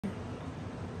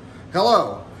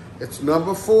Hello, it's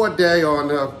number 4 day on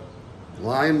the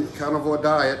Lion Carnivore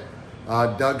diet.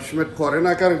 Doug Schmidt Porter, and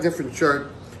I got a different shirt.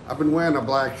 I've been wearing a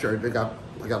black shirt. I got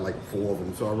like 4 of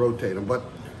them, so I rotate them. But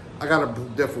I got a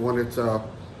different one. It's a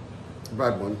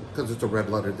red one because it's a red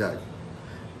letter day.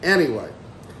 Anyway,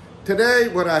 today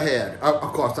what I had,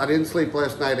 of course, I didn't sleep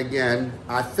last night again.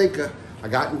 I think I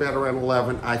got in bed around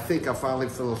 11. I think I finally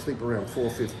fell asleep around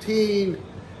 4:15.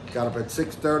 Got up at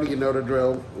 6:30, you know the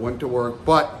drill. Went to work,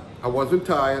 but I wasn't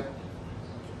tired.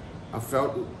 I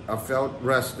felt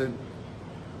rested.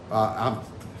 I'm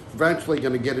eventually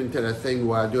going to get into the thing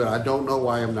where I do it. I don't know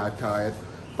why I'm not tired,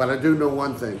 but I do know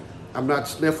one thing. I'm not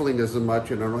sniffling as much,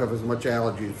 and I don't have as much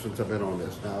allergies since I've been on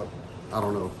this. Now, I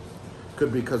don't know.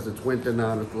 Could be because it's winter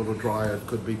now and it's a little drier. It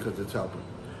could be because it's helping.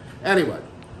 Anyway,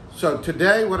 so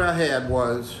today what I had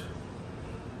was,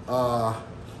 I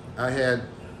had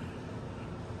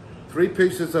 3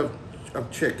 pieces of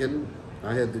chicken.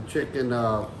 I had the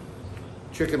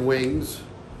chicken wings,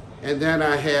 and then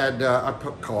I had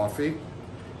coffee,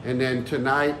 and then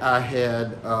tonight I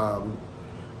had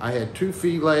 2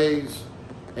 fillets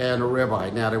and a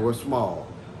ribeye. Now they were small.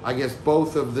 I guess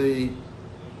both of the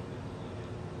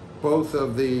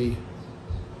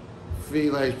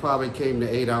fillets probably came to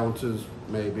 8 ounces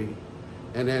maybe,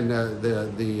 and then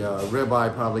the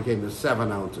ribeye probably came to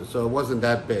 7 ounces. So it wasn't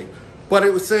that big, but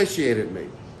it satiated me.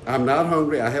 I'm not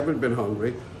hungry. I haven't been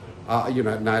hungry. At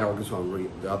night I was hungry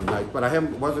the other night, but I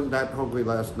wasn't that hungry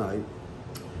last night.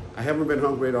 I haven't been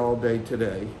hungry all day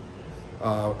today.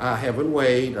 I haven't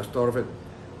weighed. I started at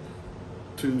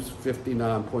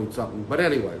 259 point something. But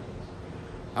anyway,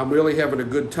 I'm really having a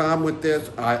good time with this.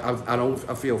 I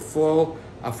feel full.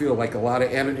 I feel like a lot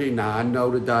of energy. Now I know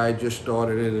the diet just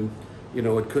started and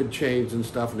it could change and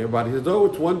stuff. And everybody says, "Oh,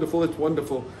 it's wonderful. It's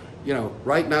wonderful."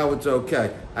 Right now it's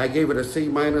okay. I gave it a C-,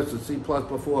 a C+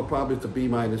 before, probably it's a B-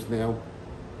 now.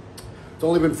 It's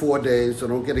only been 4 days, so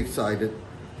don't get excited.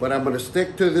 But I'm gonna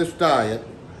stick to this diet,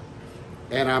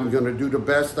 and I'm gonna do the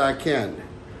best I can.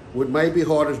 What may be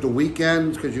hard is the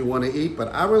weekends, because you wanna eat, but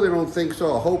I really don't think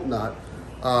so, I hope not.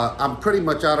 I'm pretty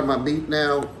much out of my meat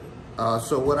now,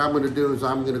 so what I'm gonna do is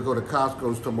I'm gonna go to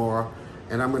Costco's tomorrow,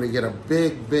 and I'm gonna get a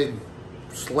big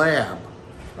slab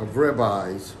of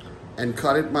ribeyes and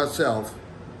cut it myself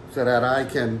so that I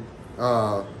can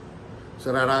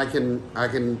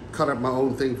cut up my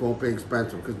own things. Won't be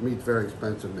expensive because meat's very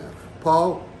expensive now.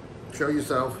 Paul, show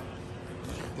yourself.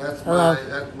 That's my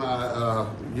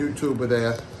YouTuber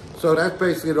there. So that's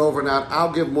basically it over and out.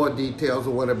 I'll give more details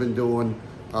of what I've been doing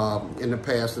in the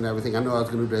past and everything. I know I was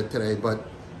going to do that today, but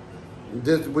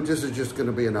this is just going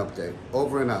to be an update.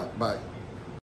 Over and out. Bye.